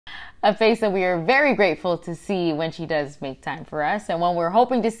A face that we are very grateful to see when she does make time for us, and one we're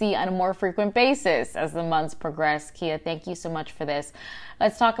hoping to see on a more frequent basis as the months progress. Kia, thank you so much for this.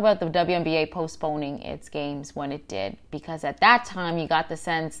 Let's talk about the WNBA postponing its games when it did, because at that time you got the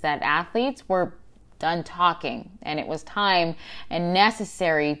sense that athletes were done talking, and it was time and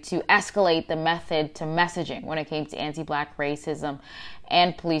necessary to escalate the method to messaging when it came to anti-Black racism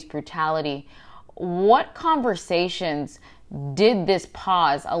and police brutality. What conversations did this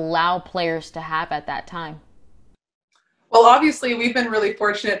pause allow players to have at that time? Well, obviously, we've been really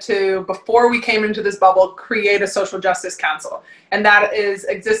fortunate to, before we came into this bubble, create a social justice council. And that is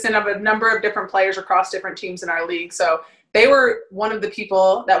existent of a number of different players across different teams in our league. So they were one of the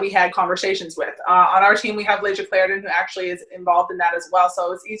people that we had conversations with. On our team, we have Leja Clarendon, who actually is involved in that as well.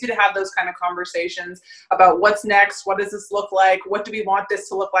 So it's easy to have those kind of conversations about what's next, what does this look like, what do we want this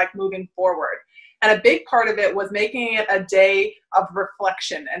to look like moving forward. And a big part of it was making it a day of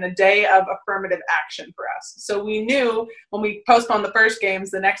reflection and a day of affirmative action for us. So we knew when we postponed the first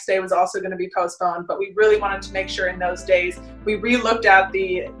games, the next day was also going to be postponed, but we really wanted to make sure in those days we re-looked at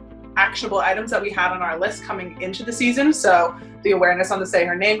the actionable items that we had on our list coming into the season. So the awareness on the Say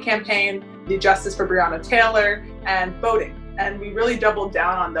Her Name campaign, the justice for Breonna Taylor, and voting. And we really doubled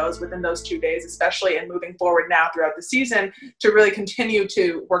down on those within those 2 days, especially in moving forward now throughout the season to really continue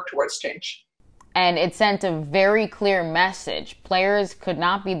to work towards change. And it sent a very clear message. Players could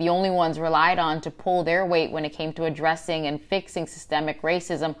not be the only ones relied on to pull their weight when it came to addressing and fixing systemic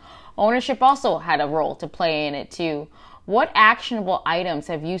racism. Ownership also had a role to play in it too. What actionable items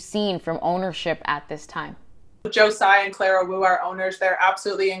have you seen from ownership at this time? Joe Tsai and Clara Wu, our owners, they're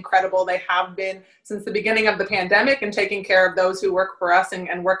absolutely incredible. They have been since the beginning of the pandemic and taking care of those who work for us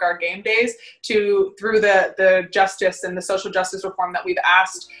and work our game days through the justice and the social justice reform that we've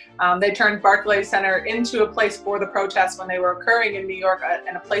asked. They turned Barclays Center into a place for the protests when they were occurring in New York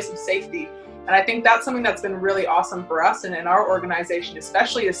and a place of safety. And I think that's something that's been really awesome for us and in our organization,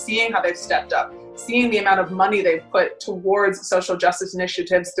 especially, is seeing how they've stepped up, seeing the amount of money they've put towards social justice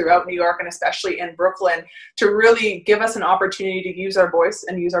initiatives throughout New York and especially in Brooklyn to really give us an opportunity to use our voice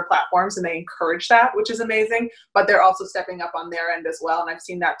and use our platforms. And they encourage that, which is amazing, but they're also stepping up on their end as well. And I've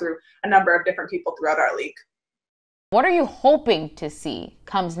seen that through a number of different people throughout our league. What are you hoping to see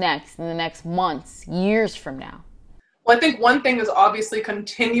comes next in the next months, years from now? Well, I think one thing is obviously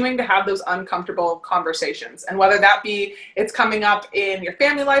continuing to have those uncomfortable conversations, and whether that be it's coming up in your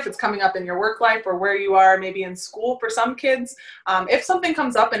family life, it's coming up in your work life, or where you are maybe in school for some kids. If something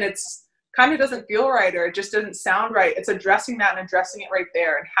comes up and it's kind of doesn't feel right or it just doesn't sound right, it's addressing that and addressing it right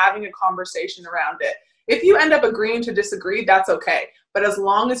there and having a conversation around it. If you end up agreeing to disagree, that's okay. But as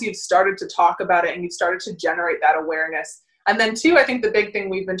long as you've started to talk about it and you've started to generate that awareness. And then two, I think the big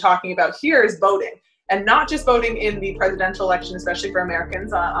thing we've been talking about here is voting. And not just voting in the presidential election, especially for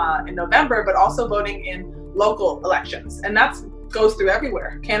Americans in November, but also voting in local elections. And that goes through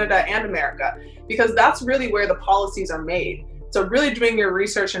everywhere, Canada and America, because that's really where the policies are made. So really doing your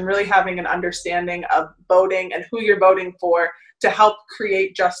research and really having an understanding of voting and who you're voting for to help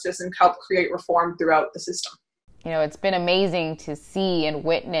create justice and help create reform throughout the system. You know, it's been amazing to see and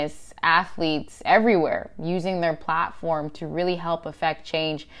witness athletes everywhere using their platform to really help affect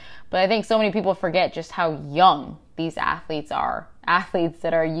change. But I think so many people forget just how young these athletes are. Athletes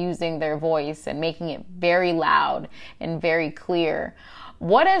that are using their voice and making it very loud and very clear.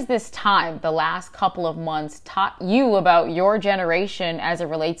 What has this time, the last couple of months, taught you about your generation as it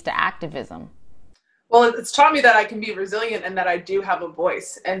relates to activism? Well, it's taught me that I can be resilient and that I do have a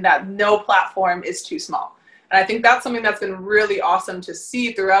voice and that no platform is too small. And I think that's something that's been really awesome to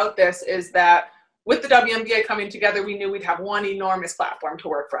see throughout this, is that with the WNBA coming together, we knew we'd have one enormous platform to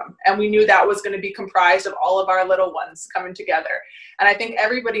work from. And we knew that was going to be comprised of all of our little ones coming together. And I think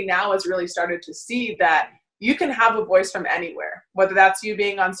everybody now has really started to see that you can have a voice from anywhere, whether that's you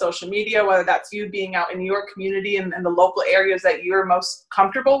being on social media, whether that's you being out in your community and the local areas that you're most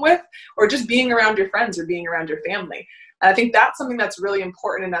comfortable with, or just being around your friends or being around your family. And I think that's something that's really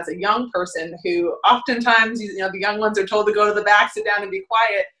important. And as a young person who oftentimes, the young ones are told to go to the back, sit down and be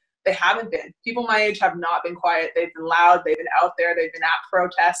quiet, they haven't been. People my age have not been quiet. They've been loud. They've been out there. They've been at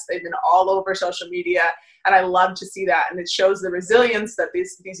protests. They've been all over social media. And I love to see that. And it shows the resilience that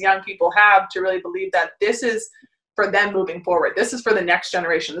these young people have to really believe that this is for them moving forward. This is for the next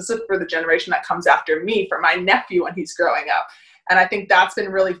generation. This is for the generation that comes after me, for my nephew when he's growing up. And I think that's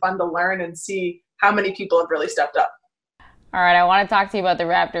been really fun to learn and see how many people have really stepped up. All right, I want to talk to you about the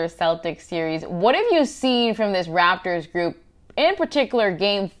Raptors-Celtics series. What have you seen from this Raptors group, in particular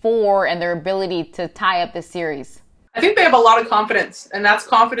Game 4, and their ability to tie up the series? I think they have a lot of confidence, and that's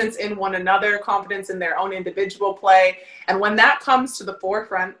confidence in one another, confidence in their own individual play. And when that comes to the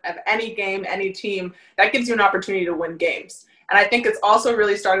forefront of any game, any team, that gives you an opportunity to win games. And I think it's also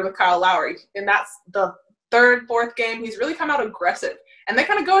really started with Kyle Lowry. And that's the third, fourth game. He's really come out aggressive. And they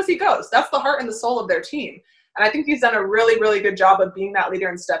kind of go as he goes. That's the heart and the soul of their team. And I think he's done a really, really good job of being that leader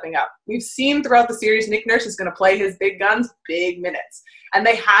and stepping up. We've seen throughout the series, Nick Nurse is going to play his big guns, big minutes. And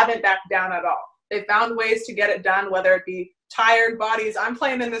they haven't backed down at all. They found ways to get it done, whether it be tired bodies. I'm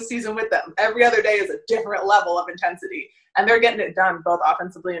playing in this season with them. Every other day is a different level of intensity. And they're getting it done both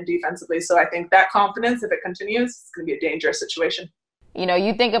offensively and defensively. So I think that confidence, if it continues, it's going to be a dangerous situation. You know,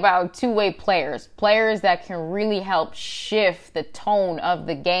 you think about two-way players that can really help shift the tone of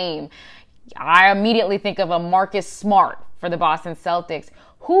the game. I immediately think of a Marcus Smart for the Boston Celtics.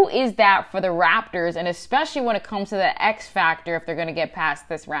 Who is that for the Raptors, and especially when it comes to the X factor if they're going to get past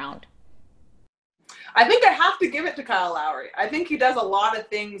this round? I think I have to give it to Kyle Lowry. I think he does a lot of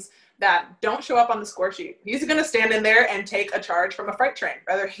things that don't show up on the score sheet. He's going to stand in there and take a charge from a freight train,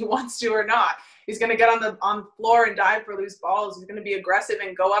 whether he wants to or not. He's going to get on the floor and dive for loose balls. He's going to be aggressive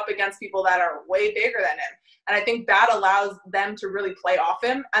and go up against people that are way bigger than him. And I think that allows them to really play off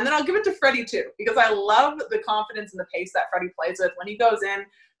him. And then I'll give it to Freddie too, because I love the confidence and the pace that Freddie plays with. When he goes in,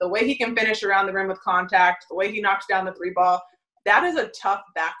 the way he can finish around the rim with contact, the way he knocks down the three ball, that is a tough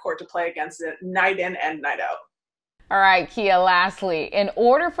backcourt to play against it night in and night out. All right, Kia, lastly, in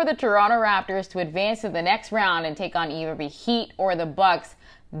order for the Toronto Raptors to advance to the next round and take on either the Heat or the Bucks,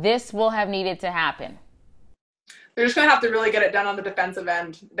 this will have needed to happen. They're just going to have to really get it done on the defensive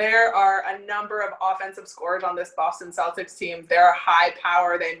end. There are a number of offensive scorers on this Boston Celtics team. They're high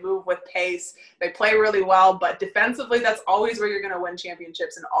power. They move with pace. They play really well. But defensively, that's always where you're going to win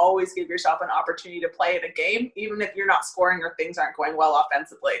championships and always give yourself an opportunity to play in a game, even if you're not scoring or things aren't going well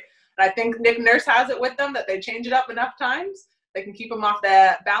offensively. And I think Nick Nurse has it with them that they change it up enough times. They can keep them off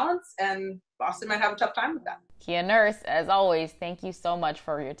that balance, and Boston might have a tough time with that. Kia Nurse, as always, thank you so much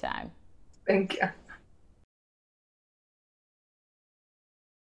for your time. Thank you.